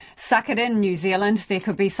Suck it in, New Zealand. There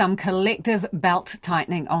could be some collective belt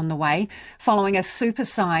tightening on the way, following a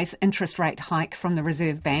supersize interest rate hike from the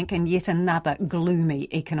Reserve Bank and yet another gloomy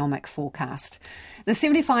economic forecast. The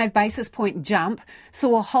 75 basis point jump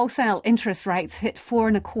saw wholesale interest rates hit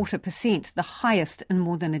 4.25%, the highest in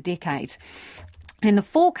more than a decade. And the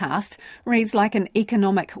forecast reads like an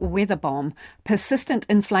economic weather bomb. Persistent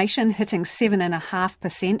inflation hitting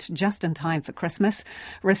 7.5% just in time for Christmas.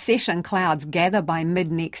 Recession clouds gather by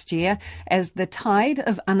mid-next year as the tide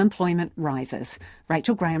of unemployment rises.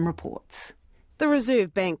 Rachel Graham reports. The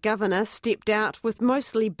Reserve Bank Governor stepped out with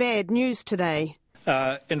mostly bad news today.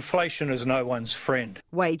 Inflation is no one's friend.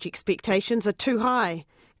 Wage expectations are too high.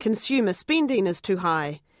 Consumer spending is too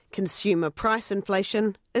high. Consumer price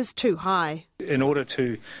inflation is too high. In order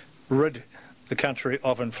to rid the country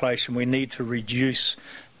of inflation, we need to reduce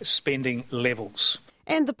spending levels.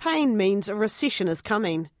 And the pain means a recession is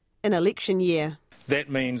coming, an election year. That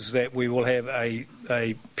means that we will have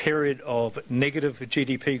a period of negative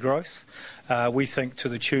GDP growth, we think to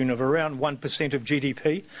the tune of around 1% of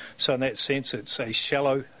GDP. So in that sense, it's a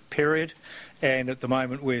shallow period. And at the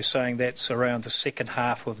moment, we're saying that's around the second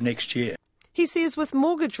half of next year. He says with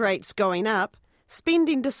mortgage rates going up,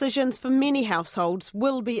 spending decisions for many households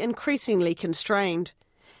will be increasingly constrained.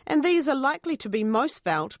 And these are likely to be most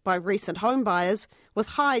felt by recent home buyers with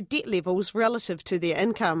high debt levels relative to their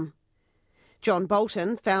income. John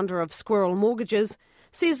Bolton, founder of Squirrel Mortgages,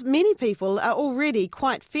 says many people are already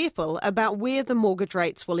quite fearful about where the mortgage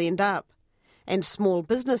rates will end up. And small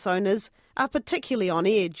business owners are particularly on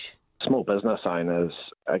edge. Small business owners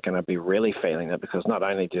are going to be really feeling it because not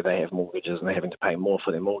only do they have mortgages and they're having to pay more for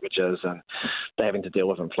their mortgages and they're having to deal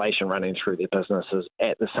with inflation running through their businesses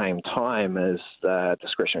at the same time as the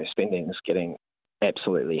discretionary spending is getting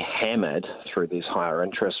absolutely hammered through these higher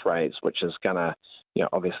interest rates, which is going to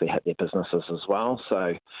obviously hit their businesses as well.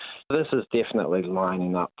 So this is definitely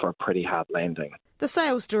lining up for a pretty hard landing. The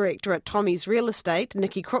sales director at Tommy's Real Estate,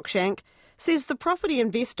 Nikki Cruikshank, says the property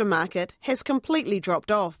investor market has completely dropped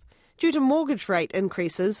off due to mortgage rate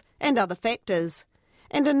increases and other factors.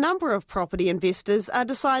 And a number of property investors are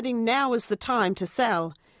deciding now is the time to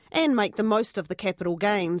sell and make the most of the capital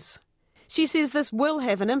gains. She says this will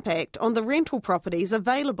have an impact on the rental properties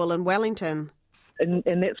available in Wellington. And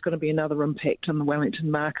that's going to be another impact on the Wellington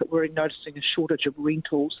market. We're noticing a shortage of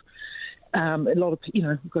rentals. We've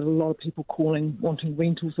got a lot of people wanting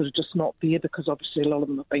rentals that are just not there because obviously a lot of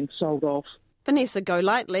them have been sold off. Vanessa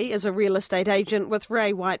Golightly is a real estate agent with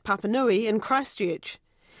Ray White Papanui in Christchurch.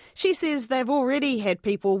 She says they've already had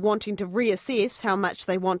people wanting to reassess how much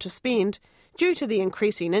they want to spend due to the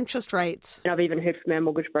increasing interest rates. I've even heard from our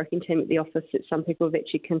mortgage broking team at the office that some people have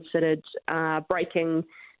actually considered breaking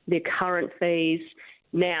their current fees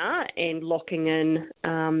now and locking in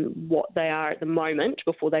what they are at the moment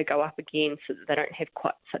before they go up again so that they don't have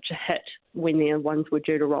quite such a hit when their ones were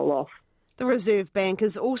due to roll off. The Reserve Bank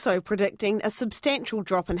is also predicting a substantial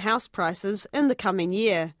drop in house prices in the coming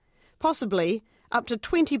year, possibly up to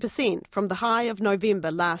 20% from the high of November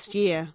last year.